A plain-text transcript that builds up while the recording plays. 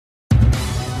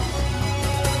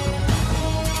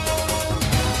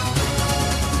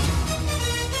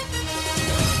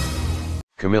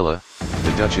Camilla,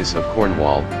 the Duchess of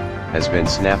Cornwall, has been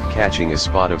snapped catching a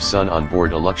spot of sun on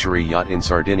board a luxury yacht in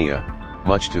Sardinia,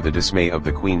 much to the dismay of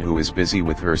the Queen, who is busy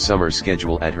with her summer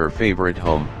schedule at her favourite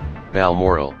home,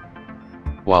 Balmoral.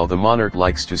 While the monarch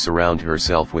likes to surround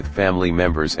herself with family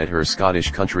members at her Scottish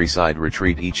countryside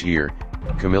retreat each year,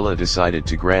 Camilla decided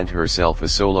to grant herself a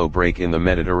solo break in the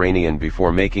Mediterranean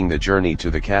before making the journey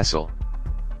to the castle.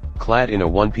 Clad in a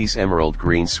one-piece emerald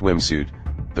green swimsuit,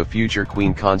 the future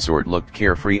Queen consort looked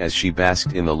carefree as she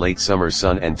basked in the late summer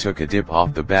sun and took a dip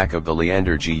off the back of the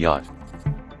Leander G yacht.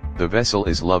 The vessel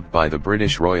is loved by the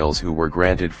British royals, who were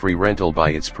granted free rental by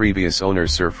its previous owner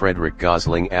Sir Frederick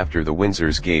Gosling after the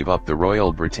Windsors gave up the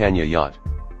Royal Britannia yacht.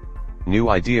 New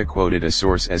Idea quoted a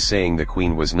source as saying the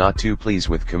Queen was not too pleased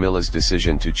with Camilla's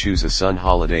decision to choose a sun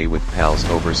holiday with pals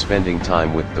over spending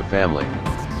time with the family.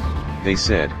 They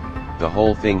said, "The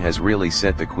whole thing has really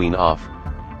set the Queen off.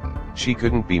 She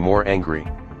couldn't be more angry."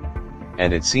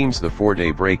 And it seems the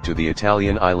 4-day break to the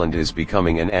Italian island is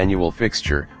becoming an annual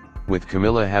fixture, with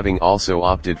Camilla having also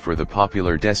opted for the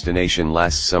popular destination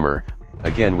last summer,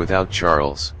 again without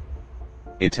Charles.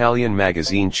 Italian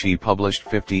magazine Chi published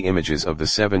 50 images of the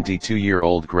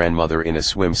 72-year-old grandmother in a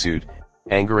swimsuit,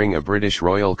 angering a British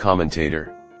royal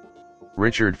commentator.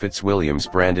 Richard Fitzwilliams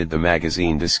branded the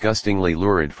magazine disgustingly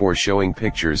lurid for showing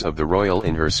pictures of the royal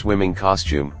in her swimming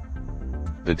costume.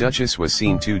 The Duchess was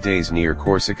seen 2 days near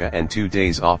Corsica and 2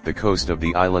 days off the coast of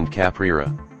the island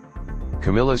Caprera.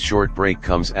 Camilla's short break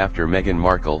comes after Meghan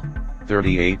Markle,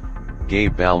 38,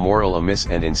 gave Balmoral a miss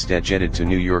and instead jetted to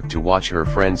New York to watch her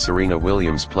friend Serena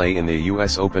Williams play in the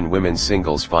US Open women's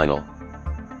singles final.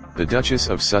 The Duchess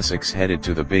of Sussex headed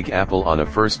to the Big Apple on a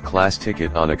first-class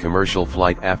ticket on a commercial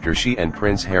flight after she and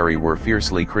Prince Harry were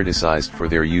fiercely criticized for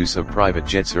their use of private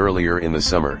jets earlier in the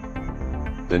summer.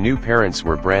 The new parents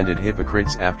were branded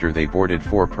hypocrites after they boarded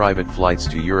 4 private flights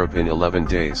to Europe in 11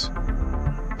 days.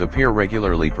 The pair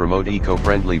regularly promote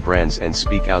eco-friendly brands and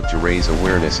speak out to raise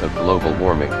awareness of global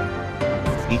warming.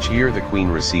 Each year the Queen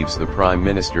receives the Prime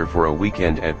Minister for a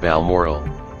weekend at Balmoral.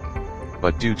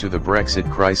 But due to the Brexit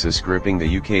crisis gripping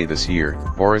the UK this year,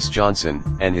 Boris Johnson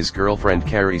and his girlfriend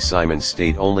Carrie Simons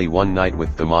stayed only one night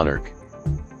with the monarch.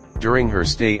 During her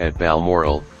stay at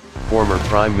Balmoral, former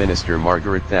Prime Minister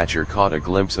Margaret Thatcher caught a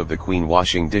glimpse of the Queen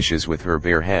washing dishes with her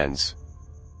bare hands.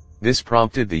 This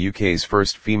prompted the UK's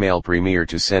first female premier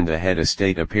to send a head of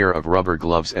state a pair of rubber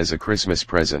gloves as a Christmas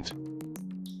present.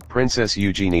 Princess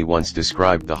Eugenie once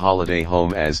described the holiday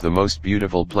home as the most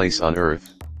beautiful place on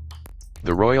earth.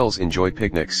 The royals enjoy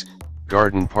picnics,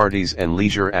 garden parties and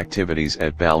leisure activities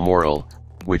at Balmoral,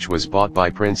 which was bought by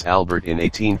Prince Albert in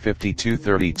 1852,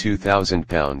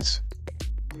 £32,000.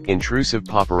 Intrusive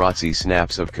paparazzi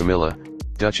snaps of Camilla,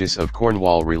 Duchess of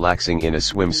Cornwall, relaxing in a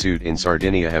swimsuit in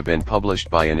Sardinia have been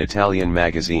published by an Italian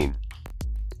magazine.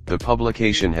 The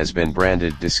publication has been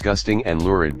branded disgusting and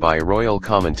lurid by a royal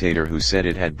commentator who said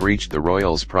it had breached the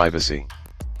royals' privacy.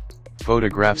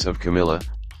 Photographs of Camilla,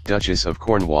 Duchess of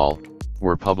Cornwall,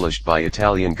 were published by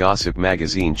Italian gossip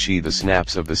magazine Chi. The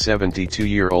snaps of the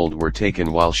 72-year-old were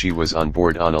taken while she was on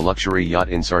board on a luxury yacht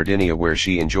in Sardinia, where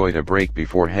she enjoyed a break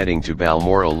before heading to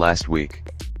Balmoral last week.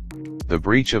 The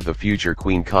breach of the future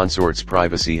Queen consort's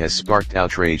privacy has sparked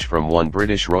outrage from one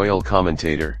British royal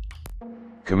commentator.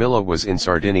 Camilla was in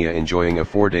Sardinia enjoying a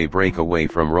 4-day break away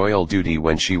from royal duty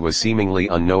when she was seemingly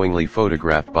unknowingly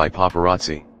photographed by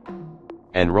paparazzi.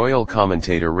 And royal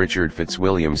commentator Richard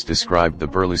Fitzwilliams described the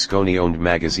Berlusconi-owned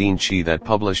magazine Chi that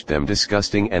published them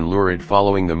disgusting and lurid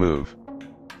following the move.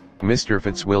 Mr.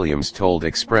 Fitzwilliams told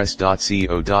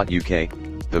Express.co.uk,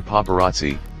 "The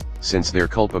paparazzi, since their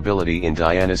culpability in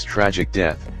Diana's tragic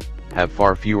death, have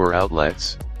far fewer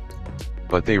outlets.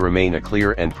 But they remain a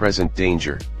clear and present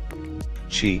danger."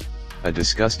 Chi, a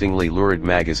disgustingly lurid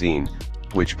magazine,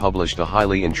 which published a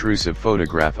highly intrusive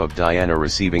photograph of Diana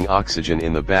receiving oxygen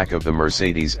in the back of the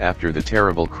Mercedes after the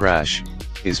terrible crash,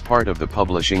 is part of the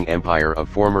publishing empire of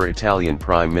former Italian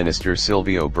Prime Minister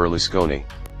Silvio Berlusconi.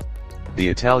 The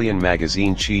Italian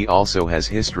magazine Chi also has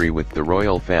history with the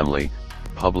royal family,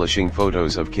 publishing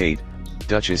photos of Kate,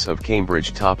 Duchess of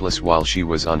Cambridge, topless while she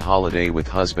was on holiday with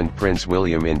husband Prince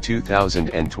William in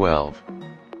 2012.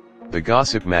 The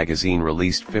gossip magazine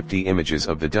released 50 images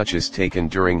of the Duchess taken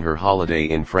during her holiday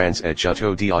in France at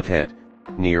Château d'Hautet,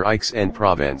 near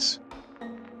Aix-en-Provence.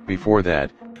 Before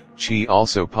that, Chi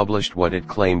also published what it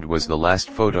claimed was the last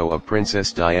photo of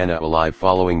Princess Diana alive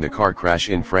following the car crash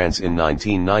in France in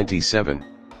 1997.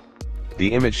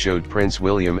 The image showed Prince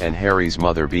William and Harry's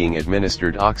mother being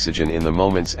administered oxygen in the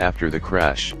moments after the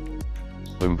crash.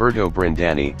 Umberto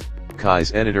Brindani,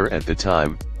 Kai's editor at the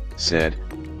time, said,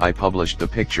 "I published the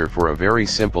picture for a very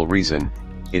simple reason: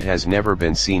 it has never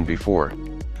been seen before.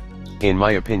 In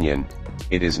my opinion,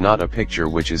 it is not a picture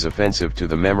which is offensive to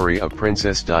the memory of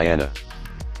Princess Diana.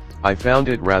 I found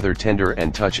it rather tender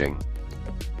and touching.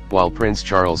 While Prince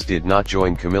Charles did not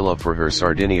join Camilla for her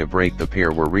Sardinia break, the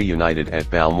pair were reunited at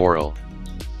Balmoral.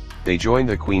 They joined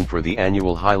the Queen for the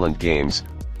annual Highland Games,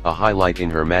 a highlight in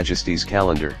Her Majesty's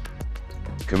calendar.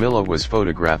 Camilla was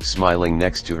photographed smiling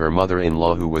next to her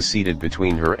mother-in-law, who was seated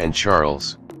between her and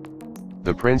Charles.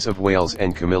 The Prince of Wales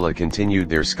and Camilla continued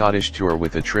their Scottish tour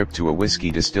with a trip to a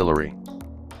whiskey distillery.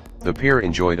 The pair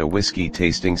enjoyed a whiskey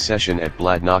tasting session at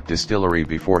Bladnoch Distillery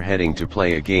before heading to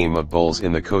play a game of bowls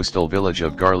in the coastal village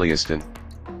of Garlieston.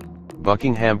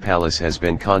 Buckingham Palace has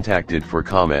been contacted for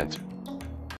comment.